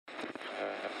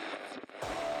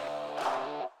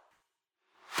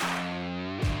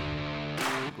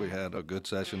had a good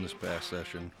session this past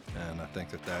session, and I think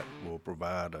that will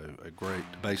provide a great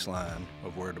baseline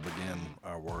of where to begin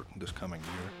our work this coming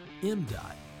year.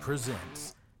 MDOT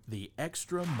presents the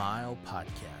Extra Mile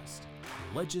Podcast,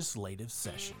 Legislative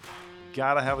Session.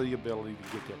 Got to have the ability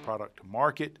to get that product to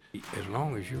market. As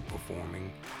long as you're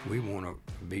performing, we want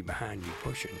to be behind you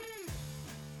pushing.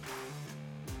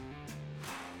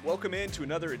 Welcome in to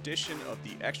another edition of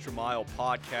the Extra Mile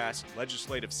Podcast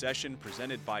Legislative Session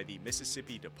presented by the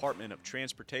Mississippi Department of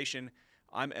Transportation.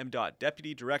 I'm MDOT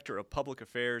Deputy Director of Public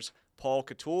Affairs, Paul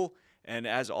Catul, and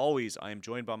as always, I am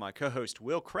joined by my co-host,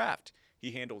 Will Kraft.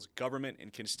 He handles government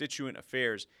and constituent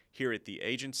affairs here at the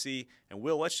agency. And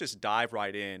Will, let's just dive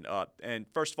right in. And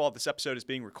first of all, this episode is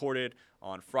being recorded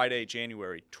on Friday,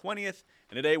 January 20th.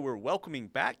 And today we're welcoming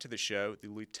back to the show the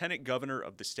Lieutenant Governor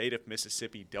of the state of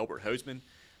Mississippi, Delbert Hosemann.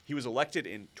 He was elected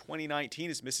in 2019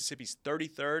 as Mississippi's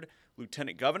 33rd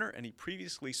Lieutenant Governor, and he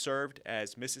previously served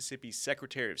as Mississippi's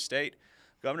Secretary of State.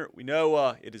 Governor, we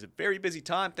know it is a very busy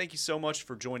time. Thank you so much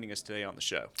for joining us today on the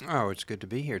show. Oh, it's good to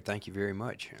be here. Thank you very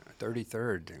much.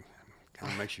 33rd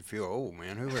kind of makes you feel old,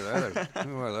 man. Who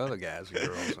are the other guys and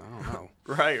girls? I don't know.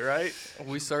 Right.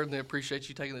 We certainly appreciate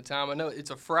you taking the time. I know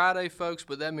it's a Friday, folks,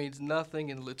 but that means nothing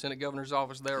in the Lieutenant Governor's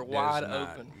office. They're wide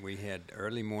open. We had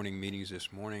early morning meetings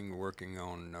this morning working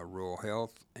on rural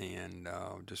health and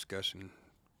discussing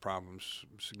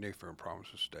significant problems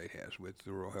the state has with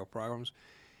the rural health problems.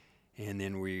 And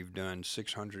then we've done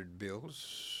 600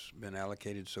 bills, been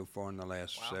allocated so far in the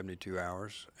last 72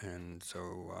 hours. And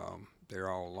so they're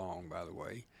all long, by the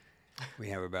way. We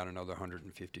have about another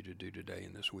 150 to do today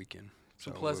and this weekend.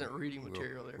 Some pleasant reading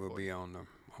material there. We'll be on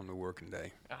the working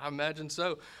day. I imagine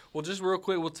so. Well, just real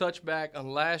quick, we'll touch back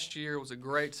on last year. It was a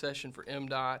great session for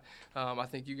MDOT. I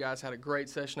think you guys had a great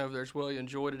session over there as well. You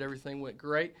enjoyed it. Everything went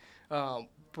great.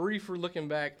 Briefly looking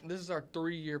back, this is our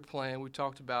 3-year plan. We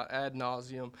talked about ad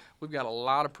nauseum. We've got a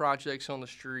lot of projects on the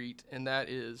street, and that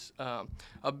is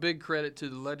a big credit to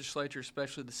the legislature,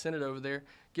 especially the Senate over there,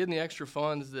 getting the extra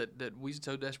funds that we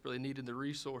so desperately needed, the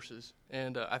resources.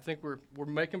 And I think we're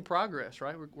making progress,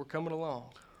 right? We're coming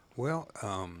along. Well,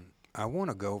 I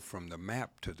want to go from the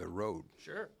map to the road.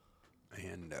 Sure.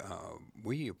 And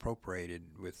we appropriated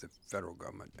with the federal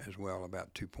government as well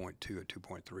about $2.2 or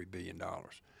 $2.3 billion.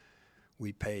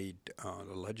 We paid,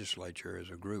 the legislature as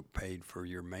a group paid for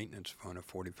your maintenance fund of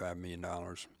 $45 million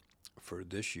for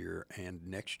this year and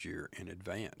next year in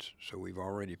advance. So we've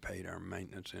already paid our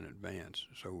maintenance in advance.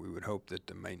 So we would hope that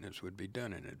the maintenance would be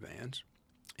done in advance.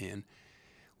 And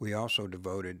we also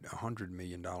devoted $100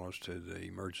 million to the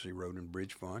Emergency Road and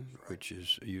Bridge Fund, which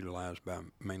is utilized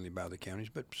mainly by the counties,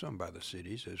 but some by the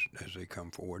cities as they come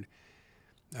forward.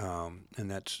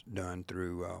 And that's done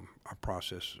through a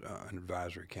process, an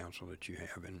advisory council that you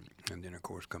have, and then, of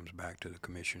course, comes back to the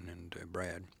commission and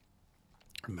Brad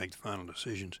to make the final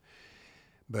decisions.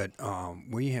 But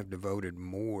we have devoted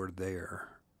more there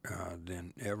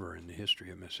than ever in the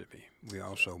history of Mississippi. We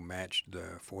also matched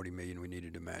the $40 million we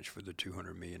needed to match for the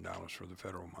 $200 million for the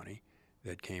federal money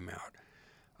that came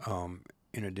out,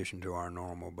 in addition to our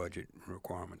normal budget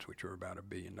requirements, which are about $1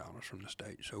 billion from the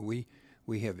state. So we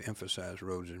have emphasized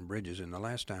roads and bridges, and the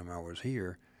last time I was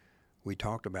here, we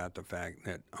talked about the fact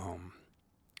that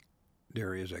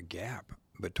there is a gap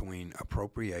between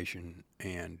appropriation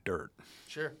and dirt.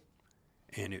 Sure.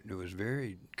 And it was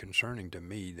very concerning to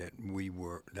me that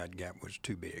that gap was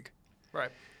too big.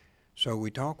 Right. So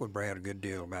we talked with Brad a good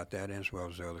deal about that, as well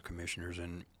as the other commissioners,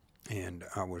 and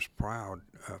I was proud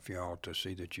of y'all to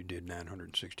see that you did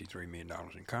 $963 million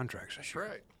in contracts this year.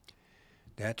 That's right.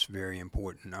 That's very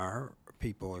important. Our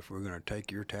people, if we're going to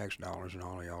take your tax dollars, and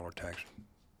all of y'all are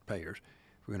taxpayers,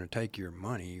 if we're going to take your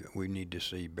money, we need to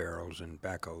see barrels and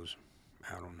backhoes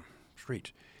out on the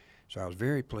streets. So I was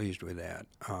very pleased with that.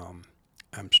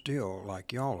 I'm still,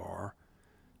 like y'all are,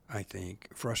 I think,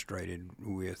 frustrated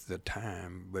with the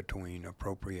time between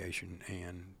appropriation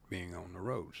and being on the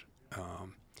roads.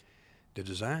 The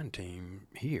design team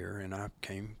here, and I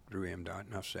came through MDOT,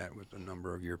 and I've sat with a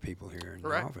number of your people here in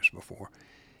the office before,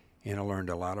 and I learned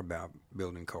a lot about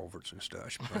building culverts and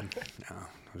stuff. But it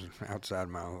was outside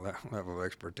my level of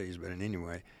expertise. But in any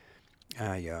way,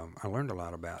 I learned a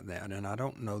lot about that, and I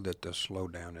don't know that the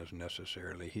slowdown is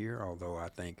necessarily here, although I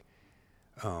think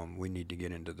we need to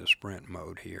get into the sprint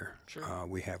mode here. Sure.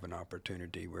 We have an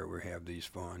opportunity where we have these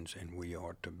funds, and we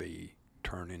ought to be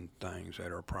turning things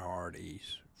that are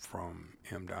priorities from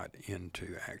MDOT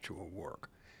into actual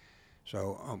work.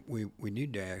 So we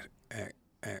need to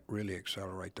really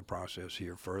accelerate the process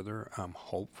here further. I'm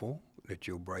hopeful that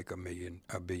you'll break $1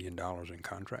 billion in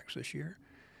contracts this year.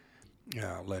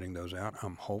 letting those out.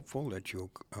 I'm hopeful that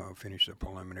you'll finish the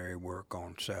preliminary work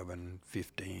on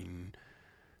 715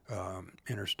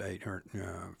 Interstate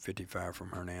 55 from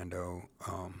Hernando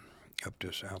up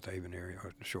to South Haven area,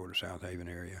 or short of South Haven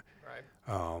area. Right.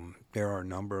 There are a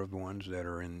number of ones that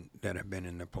have been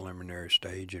in the preliminary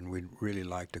stage, and we'd really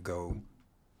like to go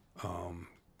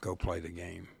play the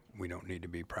game. We don't need to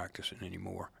be practicing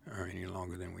anymore or any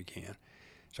longer than we can.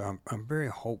 So I'm very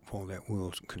hopeful that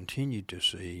we'll continue to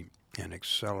see an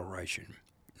acceleration.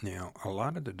 Now, a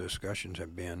lot of the discussions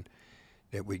have been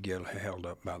that we get held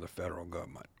up by the federal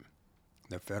government.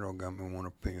 The federal government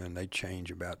want to, and they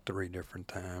change about 3 different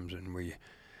times, and we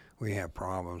have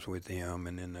problems with them,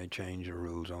 and then they change the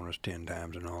rules on us 10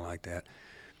 times and all like that.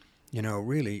 You know,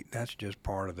 really, that's just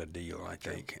part of the deal, I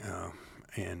think.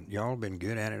 And y'all have been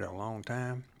good at it a long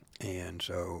time, and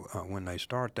so when they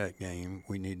start that game,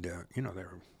 we need to, you know,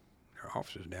 their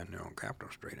offices down there on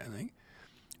Capitol Street, I think.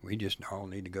 We just all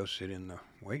need to go sit in the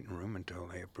waiting room until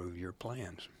they approve your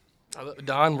plans.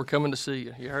 Don, we're coming to see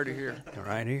you. You heard it here.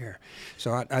 Right here.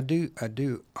 So I do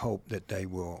hope that they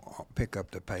will pick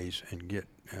up the pace and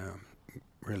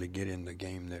really get in the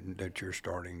game that you're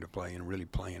starting to play and really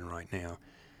playing right now,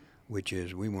 which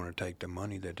is we want to take the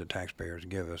money that the taxpayers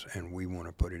give us and we want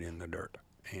to put it in the dirt.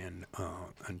 And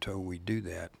until we do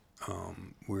that,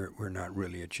 we're not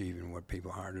really achieving what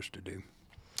people hired us to do.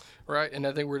 Right, and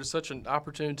I think we're at such an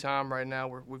opportune time right now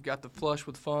where we've got the flush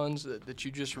with funds that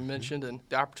you just mentioned, and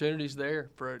the opportunity's there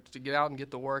to get out and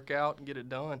get the work out and get it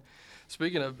done.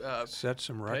 Speaking of set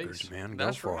some records, pace, man.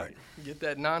 That's Go for right. it. Get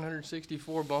that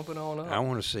 964 bumping on up. I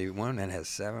want to see one that has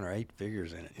 7 or 8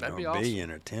 figures in it. That'd be a awesome. billion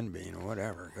or 10 billion or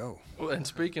whatever. Go. Well, and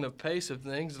speaking of pace of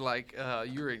things like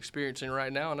you're experiencing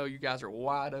right now, I know you guys are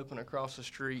wide open across the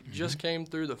street. Mm-hmm. Just came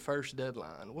through the first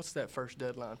deadline. What's that first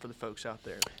deadline for the folks out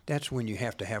there? That's when you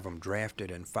have to have them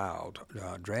drafted and filed.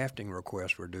 Drafting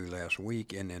requests were due last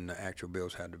week, and then the actual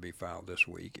bills had to be filed this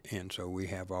week. And so we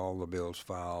have all the bills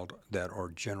filed that are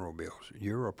general bills.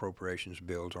 Your appropriations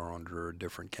bills are under a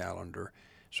different calendar,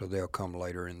 so they'll come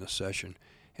later in the session.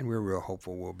 And we're real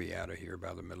hopeful we'll be out of here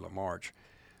by the middle of March.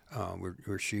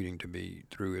 We're shooting to be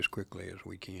through as quickly as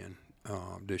we can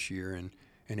this year and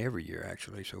every year,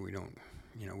 actually, so we don't,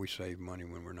 we save money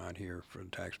when we're not here for the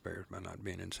taxpayers by not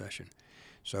being in session.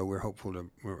 So we're hopeful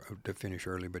to finish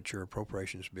early, but your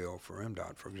appropriations bill for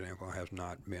MDOT, for example, has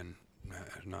not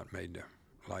made the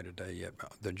light of day yet.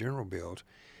 The general bills,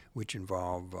 which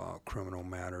involve criminal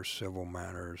matters, civil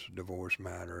matters, divorce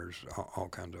matters, all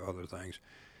kinds of other things,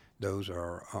 those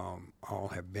are all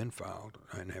have been filed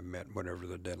and have met whatever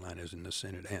the deadline is in the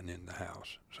Senate and in the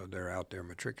House. So they're out there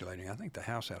matriculating. I think the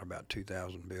House had about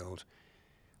 2,000 bills.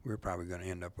 We're probably going to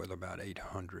end up with about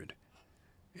 800.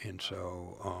 And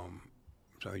so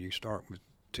so you start with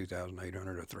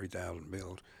 2,800 or 3,000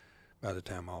 bills. By the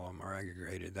time all of them are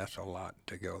aggregated, that's a lot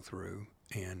to go through.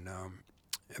 And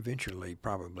eventually,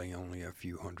 probably only a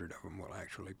few hundred of them will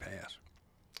actually pass.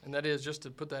 And that is, just to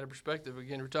put that in perspective,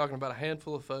 again, we're talking about a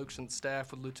handful of folks and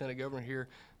staff with Lieutenant Governor here,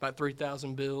 about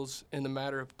 3,000 bills in the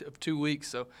matter of 2 weeks.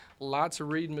 So lots of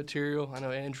reading material. I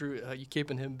know, Andrew, you're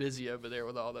keeping him busy over there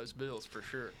with all those bills for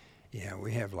sure. Yeah,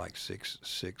 we have like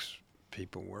six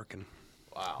people working.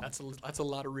 Wow. That's a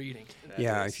lot of reading.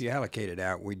 Yeah, if you allocate it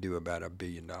out, we do about $1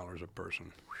 billion a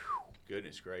person.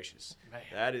 Goodness gracious. Man.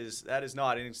 That is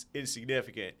not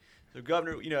insignificant. So,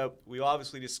 Governor, we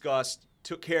obviously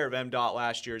took care of MDOT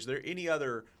last year. Is there any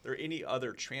other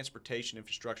transportation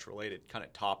infrastructure related kind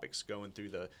of topics going through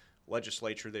the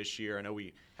legislature this year? I know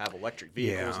we have electric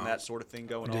vehicles and that sort of thing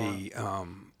going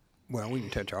on. Well, we can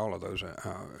touch all of those.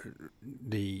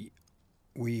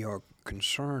 We are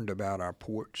concerned about our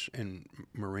ports and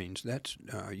marines. That's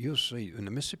you'll see when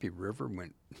the Mississippi River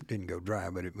didn't go dry,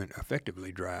 but it went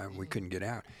effectively dry. We couldn't get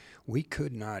out. We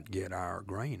could not get our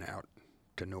grain out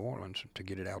to New Orleans to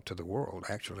get it out to the world.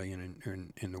 Actually,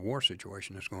 in the war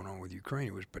situation that's going on with Ukraine,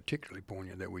 it was particularly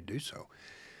poignant that we do so.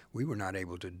 We were not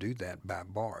able to do that by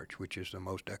barge, which is the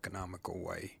most economical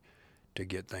way to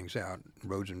get things out.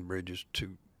 Roads and bridges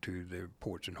to the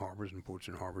ports and harbors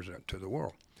out to the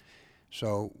world.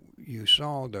 So you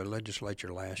saw the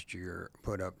legislature last year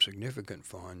put up significant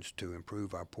funds to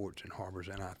improve our ports and harbors,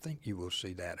 and I think you will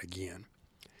see that again.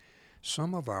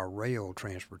 Some of our rail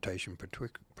transportation,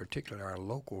 particularly our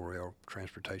local rail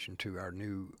transportation to our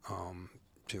new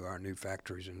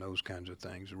factories and those kinds of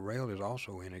things, rail is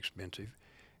also inexpensive.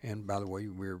 And by the way,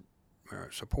 we're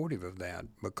supportive of that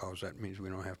because that means we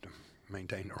don't have to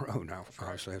maintain the road. Now,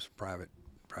 obviously, it's a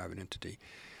private entity.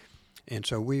 And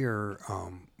so we are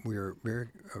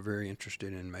very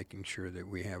interested in making sure that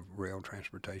we have rail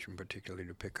transportation, particularly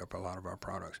to pick up a lot of our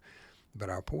products. But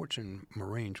our ports and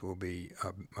marines will be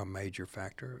a major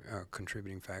factor, a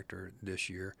contributing factor this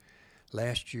year.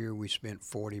 Last year, we spent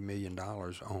 $40 million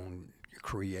on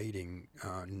creating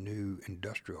new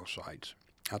industrial sites.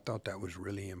 I thought that was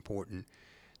really important.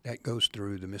 That goes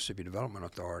through the Mississippi Development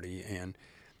Authority, and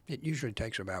it usually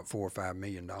takes about $4 or $5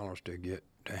 million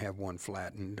to have one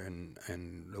flattened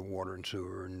and the water and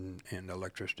sewer and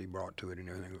electricity brought to it and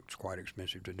everything. It's quite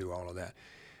expensive to do all of that.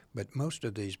 But most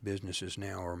of these businesses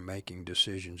now are making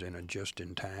decisions in a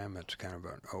just-in-time. That's kind of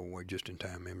a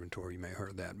just-in-time inventory. You may have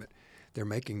heard that, but they're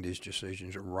making these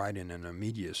decisions right in an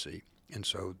immediacy. And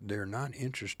so they're not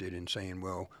interested in saying,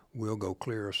 well, we'll go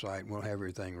clear a site and we'll have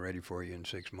everything ready for you in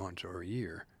 6 months or a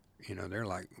year. You know, they're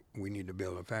like, we need to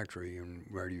build a factory, and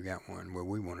where do you got one? Well,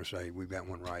 we want to say we've got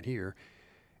one right here,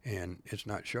 and it's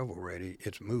not shovel ready,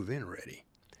 it's move-in ready.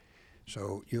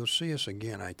 So you'll see us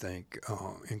again, I think,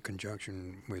 in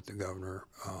conjunction with the governor,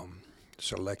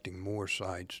 selecting more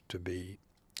sites to be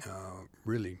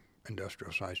really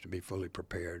industrial sites to be fully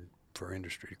prepared for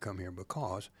industry to come here,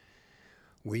 because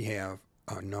we have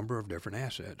a number of different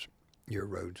assets. Your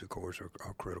roads, of course,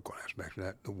 are critical aspects of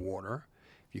that. The water.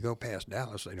 If you go past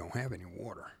Dallas, they don't have any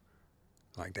water.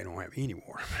 Like they don't have any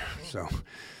water. So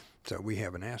we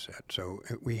have an asset. So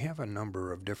we have a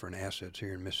number of different assets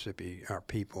here in Mississippi. Our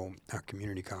people, our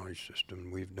community college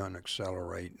system, we've done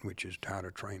Accelerate, which is how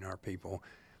to train our people,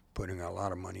 putting a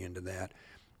lot of money into that.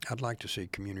 I'd like to see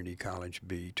community college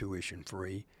be tuition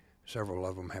free. Several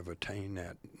of them have attained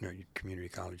that. You know, community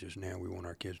colleges now, we want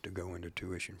our kids to go into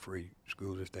tuition-free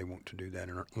schools if they want to do that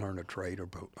and learn a trade or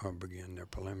begin their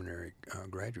preliminary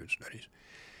graduate studies.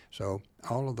 So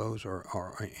all of those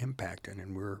are impacted,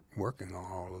 and we're working on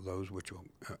all of those, which will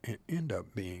end up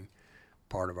being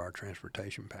part of our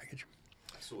transportation package.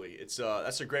 Absolutely.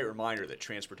 That's a great reminder that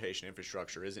transportation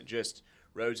infrastructure isn't just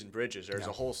roads and bridges. There's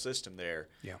a whole system there.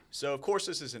 Yeah. So, of course,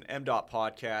 this is an MDOT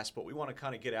podcast, but we want to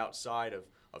kind of get outside of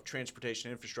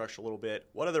transportation infrastructure a little bit.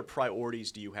 What other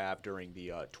priorities do you have during the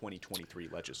 2023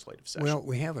 legislative session? Well,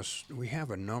 we have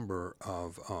a number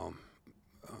of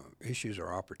issues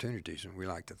or opportunities, and we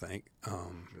like to think,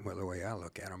 well, the way I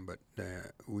look at them, but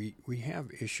we have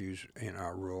issues in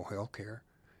our rural health care.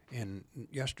 And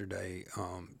yesterday,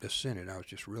 the Senate, I was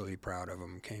just really proud of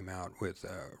them, came out with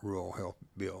a rural health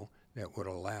bill that would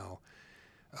allow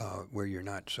where you're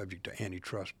not subject to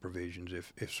antitrust provisions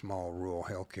if small rural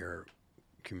health care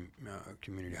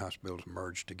community hospitals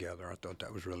merged together. I thought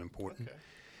that was really important. Okay.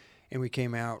 And we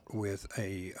came out with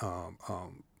a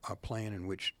plan in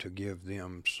which to give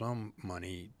them some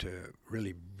money to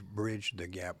really bridge the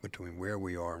gap between where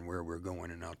we are and where we're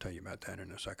going, and I'll tell you about that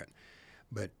in a second.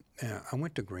 But I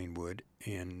went to Greenwood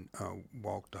and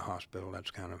walked the hospital.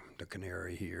 That's kind of the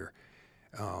canary here.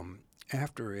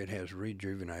 After it has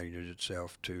rejuvenated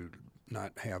itself to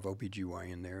not have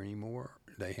OBGYN there anymore,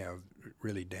 they have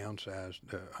really downsized.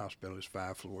 The hospital is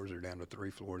 5 floors. They're down to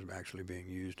 3 floors actually being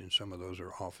used, and some of those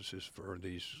are offices for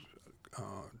these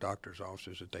doctors'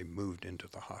 offices that they moved into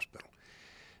the hospital.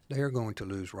 They are going to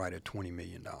lose right at $20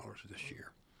 million this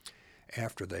year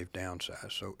after they've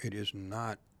downsized. So it is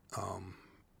not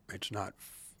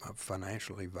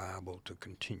financially viable to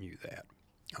continue that.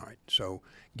 All right. So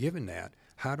given that,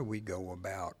 how do we go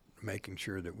about making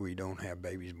sure that we don't have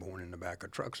babies born in the back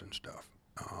of trucks and stuff?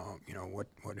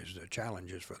 What is the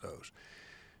challenges for those?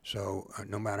 So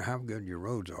no matter how good your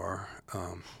roads are,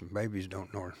 babies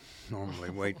don't normally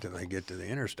wait till they get to the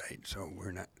interstate. So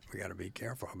we got to be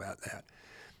careful about that.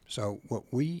 So what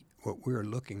we're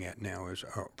looking at now is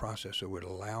a process that would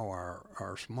allow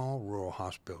our small rural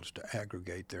hospitals to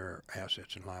aggregate their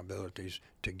assets and liabilities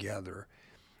together,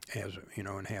 as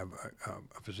and have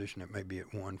a physician that may be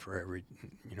at one for every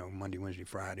Monday, Wednesday,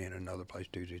 Friday, and another place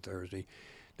Tuesday, Thursday.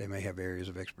 They may have areas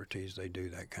of expertise. They do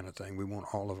that kind of thing. We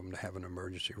want all of them to have an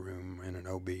emergency room and an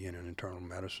OB and an internal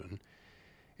medicine,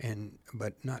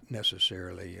 but not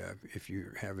necessarily if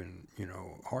you're having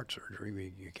heart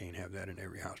surgery. You can't have that in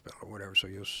every hospital or whatever. So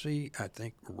you'll see, I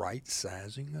think, right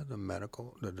sizing of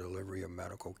the delivery of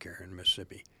medical care in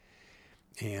Mississippi,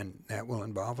 and that will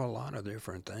involve a lot of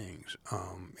different things.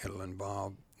 It'll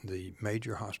involve the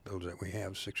major hospitals that we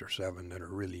have, 6 or 7 that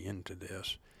are really into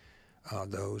this.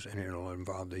 Those, and it'll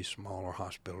involve these smaller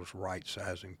hospitals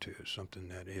right-sizing to something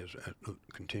that is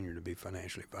continue to be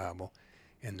financially viable.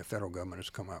 And the federal government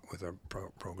has come up with a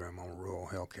program on rural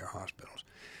healthcare hospitals.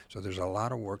 So there's a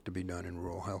lot of work to be done in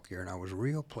rural healthcare, and I was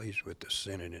real pleased with the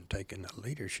Senate in taking the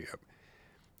leadership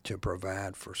to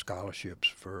provide for scholarships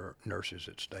for nurses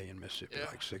that stay in Mississippi,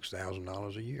 like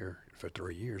 $6,000 a year for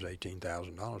 3 years.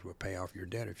 $18,000 will pay off your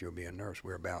debt if you'll be a nurse.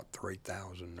 We're about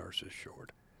 3,000 nurses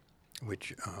short,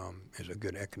 which is a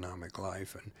good economic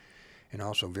life. and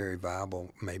also very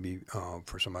viable maybe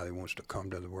for somebody who wants to come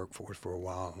to the workforce for a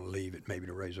while and leave it maybe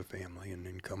to raise a family and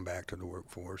then come back to the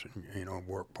workforce and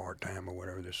work part-time or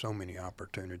whatever. There's so many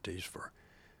opportunities for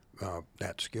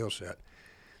that skill set.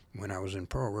 When I was in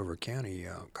Pearl River County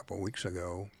a couple of weeks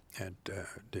ago at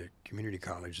the community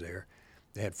college there,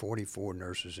 they had 44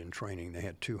 nurses in training. They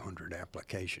had 200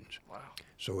 applications. Wow.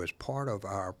 So as part of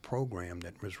our program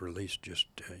that was released just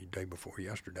day before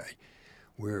yesterday,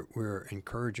 we're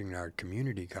encouraging our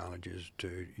community colleges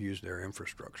to use their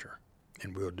infrastructure.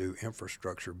 And we'll do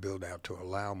infrastructure build out to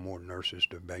allow more nurses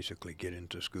to basically get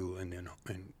into school and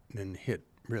then hit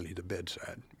really the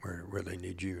bedside where they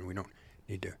need you. And we don't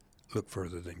need to look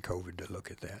further than COVID to look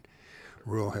at that.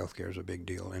 Rural health care is a big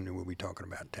deal, and then we'll be talking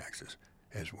about taxes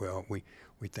as well. We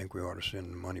think we ought to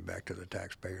send the money back to the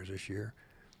taxpayers this year.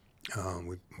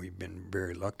 We've been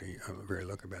very lucky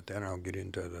about that. And I'll get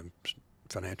into the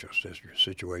financial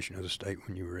situation of the state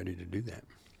when you're ready to do that.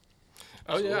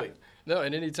 Oh, yeah. No,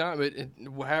 at any time,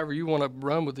 however you want to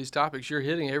run with these topics, you're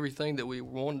hitting everything that we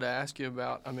wanted to ask you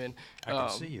about. I mean, I can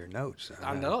see your notes.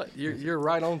 I know it. You're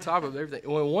right on top of everything.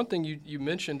 Well, one thing you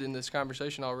mentioned in this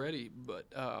conversation already, but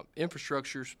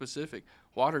infrastructure specific,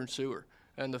 water and sewer,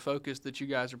 and the focus that you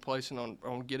guys are placing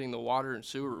on getting the water and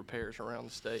sewer repairs around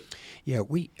the state. Yeah,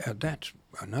 that's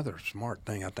another smart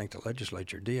thing I think the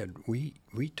legislature did. We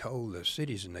told the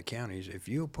cities and the counties, if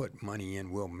you'll put money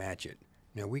in, we'll match it.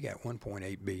 Now, we got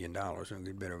 $1.8 billion, and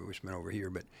a good bit of it we spent over here,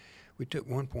 but we took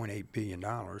 $1.8 billion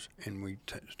and we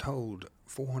told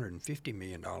 $450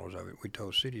 million of it. We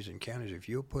told cities and counties, if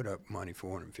you'll put up money,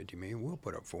 $450 million, we'll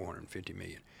put up $450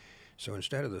 million. So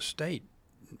instead of the state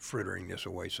frittering this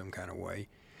away some kind of way,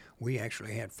 we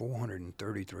actually had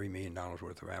 $433 million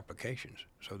worth of applications.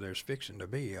 So there's fixing to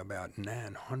be about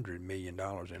 $900 million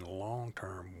in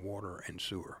long-term water and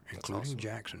sewer, including awesome.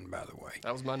 Jackson, by the way.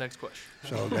 That was my next question.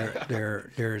 So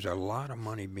there's a lot of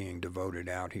money being devoted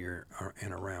out here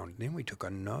and around. Then we took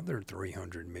another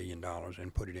 $300 million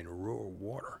and put it in rural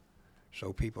water.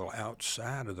 So people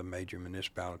outside of the major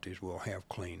municipalities will have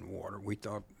clean water. We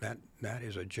thought that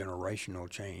is a generational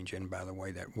change, and by the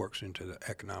way, that works into the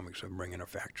economics of bringing a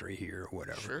factory here or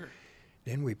whatever. Sure.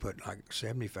 Then we put like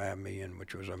 $75 million,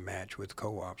 which was a match with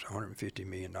co-ops, $150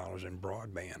 million in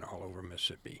broadband all over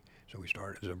Mississippi. So we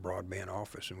started as a broadband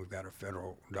office, and we've got our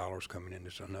federal dollars coming in.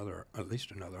 It's at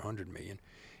least another $100 million,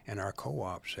 and our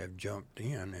co-ops have jumped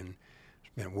in and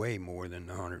spent way more than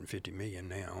the $150 million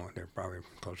now. They're probably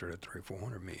closer to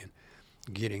 $300-400 million.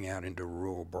 Getting out into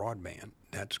rural broadband,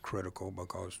 that's critical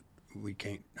because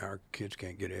our kids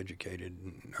can't get educated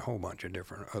and a whole bunch of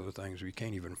different other things. We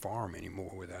can't even farm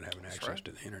anymore without having access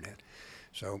to the internet.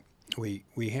 So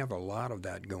we have a lot of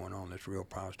that going on that's real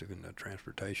positive in the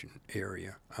transportation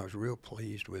area. I was real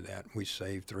pleased with that. We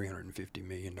saved $350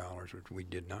 million, which we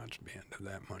did not spend of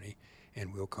that money,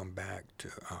 and we'll come back to,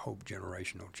 I hope,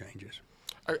 generational changes.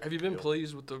 Have you been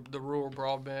pleased with the rural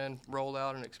broadband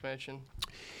rollout and expansion?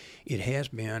 It has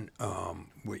been.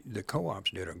 The co-ops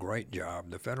did a great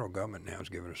job. The federal government now has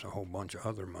given us a whole bunch of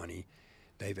other money.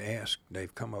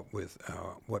 They've come up with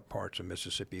what parts of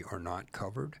Mississippi are not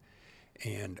covered.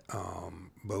 And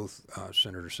both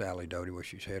Senator Sally Doty, well,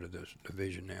 she's head of this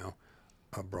division now,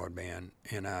 broadband,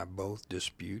 and I both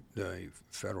dispute the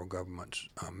federal government's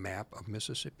map of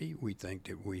Mississippi. We think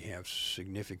that we have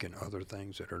significant other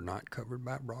things that are not covered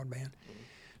by broadband. Mm-hmm.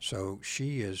 So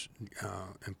she has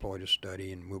employed a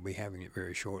study, and we'll be having it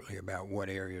very shortly, about what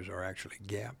areas are actually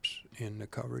gaps in the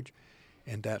coverage.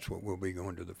 And that's what we'll be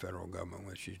going to the federal government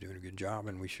with. She's doing a good job,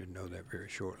 and we should know that very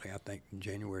shortly. I think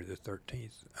January the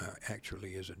 13th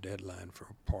actually is a deadline for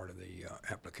part of the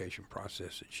application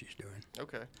process that she's doing.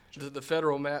 Okay. The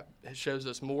federal map shows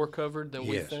us more covered than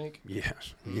we think?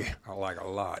 Yes. Yeah, I like a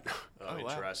lot. Oh,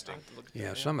 interesting. Wow.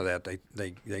 Yeah, some of that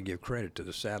they give credit to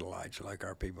the satellites, like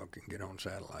our people can get on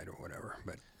satellite or whatever.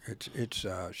 But it's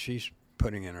she's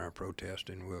putting in our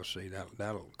protest, and we'll see.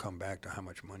 That'll come back to how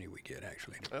much money we get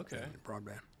actually to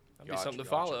broadband. That'll be something to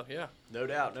follow, yeah. No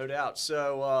doubt.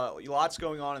 So lots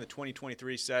going on in the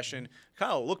 2023 session.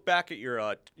 Kind of look back at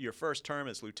your first term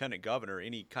as Lieutenant Governor.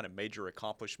 Any kind of major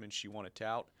accomplishments you want to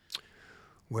tout?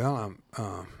 Well,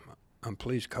 I'm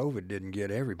pleased COVID didn't get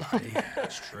everybody.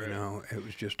 That's true. You know, it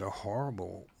was just a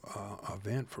horrible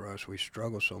event for us. We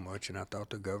struggled so much, and I thought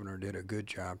the governor did a good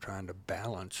job trying to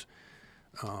balance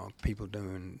people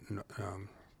doing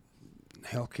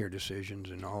healthcare decisions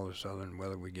and all this other, and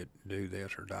whether we get to do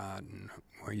this or not, and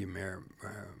where you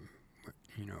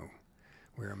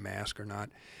wear a mask or not.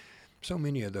 So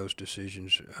many of those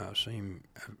decisions seem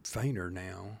fainter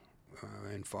now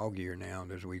and foggier now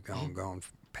as we've gone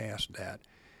past that.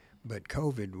 But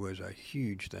COVID was a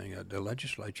huge thing. The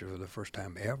legislature, for the first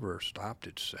time ever, stopped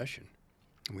its session.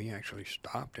 We actually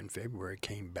stopped in February,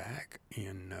 came back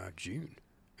in June,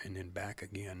 and then back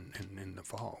again in the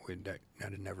fall. That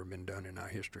had never been done in our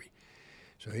history.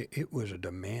 So it was a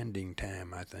demanding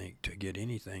time, I think, to get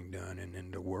anything done and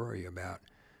then to worry about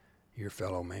your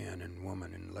fellow man and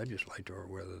woman in the legislature,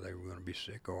 whether they were going to be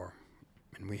sick or.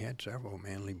 And we had several.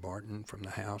 Manley Barton from the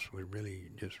House was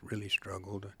really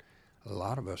struggled. A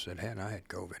lot of us I had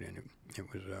COVID, and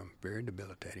it was very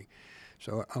debilitating.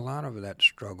 So a lot of that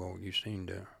struggle, you seem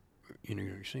to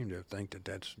think that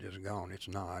that's just gone. It's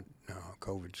not.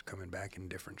 COVID's coming back in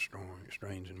different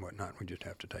strains and whatnot. We just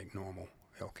have to take normal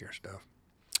healthcare stuff.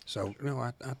 So,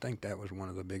 I think that was one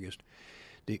of the biggest.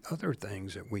 The other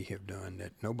things that we have done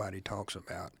that nobody talks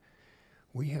about,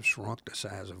 we have shrunk the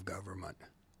size of government.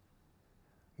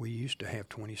 We used to have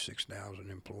 26,000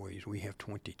 employees. We have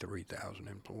 23,000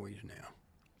 employees now.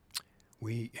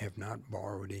 We have not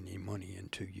borrowed any money in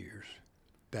 2 years.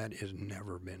 That has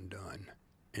never been done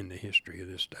in the history of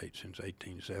this state since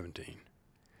 1817.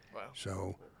 Wow.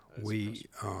 So we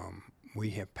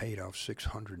have paid off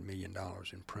 $600 million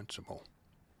in principal.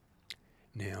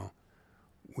 Now,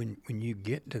 when you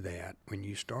get to that, when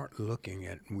you start looking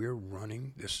at we're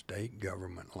running the state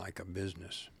government like a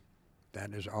business,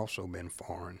 that has also been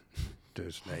foreign to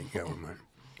the state government.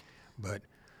 But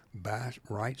by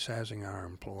right-sizing our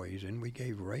employees, and we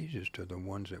gave raises to the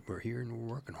ones that were here and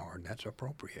were working hard, that's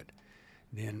appropriate.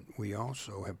 Then we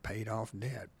also have paid off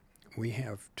debt. We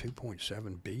have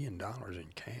 $2.7 billion in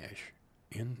cash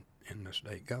in the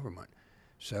state government.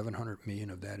 $700 million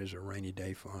of that is a rainy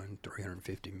day fund.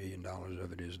 $350 million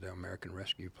of it is the American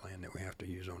Rescue Plan that we have to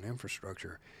use on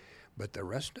infrastructure. But the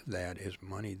rest of that is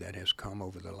money that has come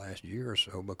over the last year or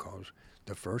so because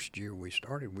the first year we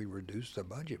started, we reduced the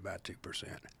budget by 2%.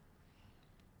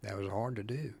 That was hard to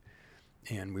do.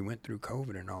 And we went through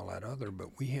COVID and all that other,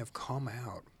 but we have come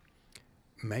out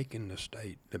making the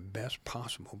state the best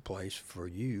possible place for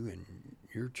you and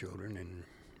your children and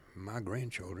my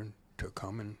grandchildren to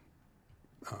come and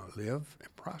live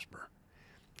and prosper.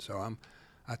 So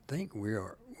I think we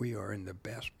are in the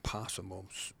best possible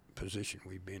position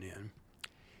we've been in.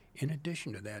 In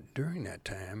addition to that, during that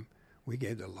time, we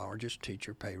gave the largest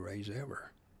teacher pay raise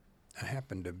ever. I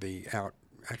happened to be out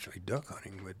actually duck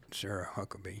hunting with Sarah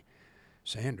Huckabee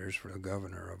Sanders for the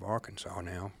governor of Arkansas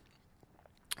now,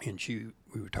 and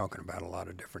we were talking about a lot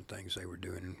of different things they were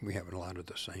doing, and we have a lot of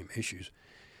the same issues.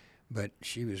 But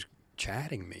she was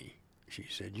chiding me. She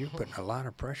said, "You're putting a lot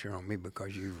of pressure on me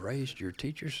because you've raised your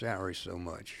teacher salary so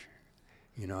much.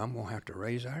 I'm going to have to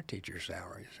raise our teacher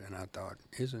salaries." And I thought,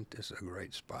 isn't this a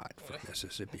great spot for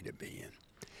Mississippi to be in?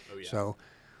 Oh, yeah. So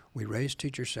we raised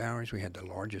teacher salaries. We had the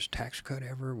largest tax cut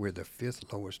ever. We're the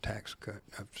fifth lowest tax cut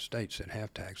of states that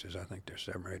have taxes. I think there's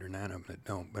 7 or 8 or 9 of them that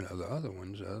don't. But of the other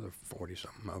ones, the other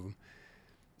 40-something of them,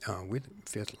 we're the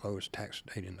fifth lowest tax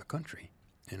state in the country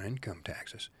in income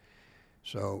taxes.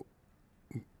 So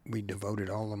we devoted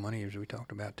all the money, as we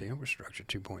talked about, to infrastructure,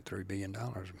 $2.3 billion.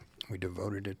 We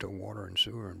devoted it to water and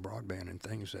sewer and broadband and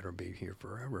things that will be here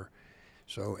forever.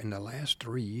 So in the last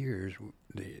 3 years,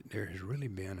 there has really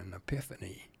been an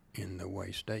epiphany in the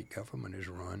way state government is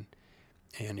run,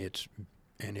 and its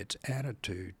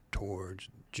attitude towards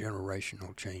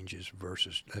generational changes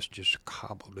versus let's just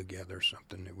cobble together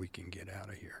something that we can get out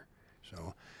of here.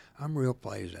 So I'm real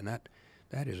pleased, and that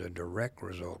is a direct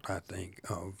result, I think,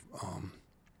 of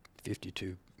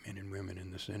 52 men and women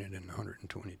in the Senate and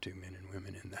 122 men and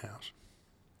women in the House.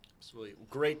 Absolutely.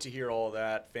 Great to hear all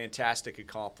that. Fantastic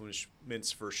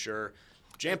accomplishments for sure.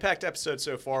 Jam-packed episode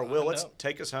so far. Will, let's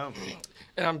take us home.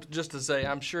 And I'm just to say,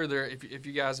 I'm sure if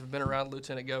you guys have been around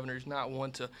Lieutenant Governor, he's not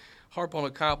one to harp on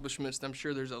accomplishments. I'm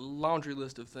sure there's a laundry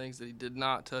list of things that he did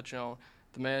not touch on.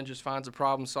 The man just finds a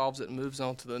problem, solves it, and moves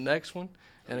on to the next one.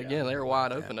 And again, they're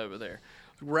wide open over there.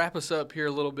 Wrap us up here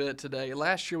a little bit today.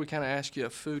 Last year we kind of asked you a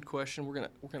food question. We're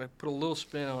gonna put a little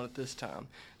spin on it this time.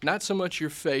 Not so much your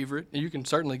favorite. You can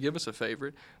certainly give us a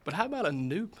favorite, but how about a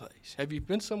new place? Have you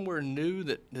been somewhere new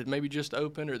that maybe just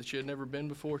opened or that you had never been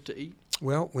before to eat?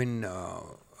 Well, when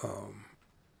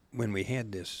we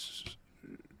had this,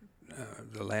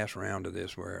 the last round of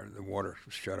this where the water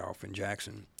was shut off in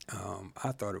Jackson,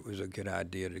 I thought it was a good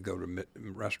idea to go to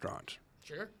restaurants.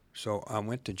 Sure. So I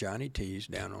went to Johnny T's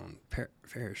down on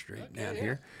Ferry Street down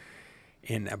here,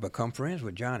 and I become friends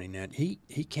with Johnny. Now, he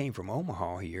came from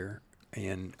Omaha here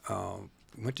and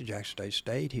went to Jackson State,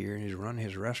 stayed here, and he's running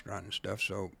his restaurant and stuff.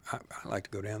 So I like to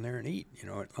go down there and eat,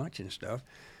 at lunch and stuff.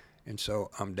 And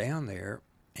so I'm down there,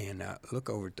 and I look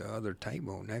over at the other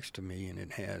table next to me, and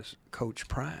it has Coach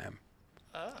Prime.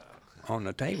 on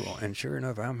the table. And sure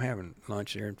enough, I'm having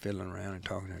lunch there and fiddling around and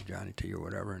talking to Johnny T or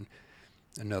whatever, and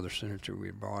another senator we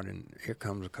had brought, and here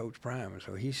comes Coach Prime. And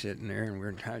so he's sitting there, and we're,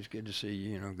 "It's good to see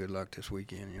you. Good luck this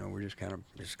weekend." We're just kind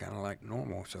of like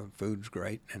normal. So food's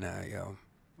great, and I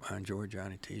enjoy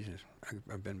Johnny T's.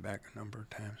 I've been back a number of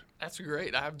times. That's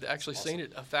great. I've actually seen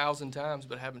it 1,000 times,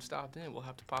 but haven't stopped in. We'll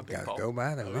have to pop in. Got to go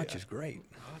by there. Lunch is great.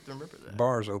 I'll have to remember that.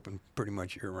 Bar's open pretty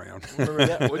much year round. Remember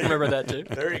that? We can remember that too.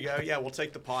 There you go. Yeah, we'll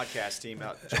take the podcast team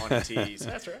out to Johnny T's.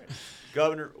 That's right.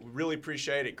 Governor, we really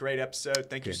appreciate it. Great episode.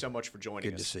 Thank you so much for joining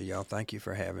us. Good to see y'all. Thank you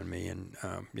for having me. And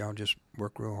y'all just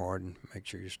work real hard and make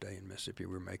sure you stay in Mississippi.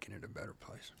 We're making it a better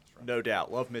place. No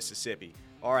doubt. Love Mississippi.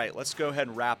 All right, let's go ahead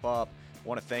and wrap up. I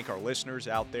want to thank our listeners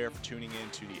out there for tuning in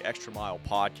to the Extra Mile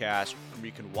podcast.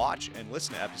 You can watch and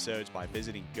listen to episodes by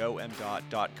visiting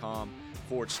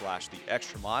gomdot.com/the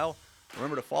extra mile.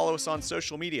 Remember to follow us on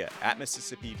social media at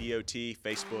Mississippi DOT,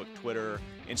 Facebook, Twitter,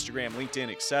 Instagram,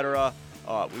 LinkedIn, etc.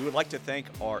 We would like to thank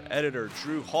our editor,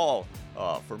 Drew Hall,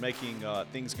 for making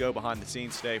things go behind the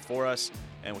scenes today for us.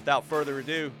 And without further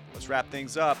ado, let's wrap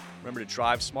things up. Remember to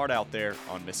drive smart out there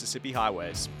on Mississippi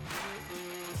highways.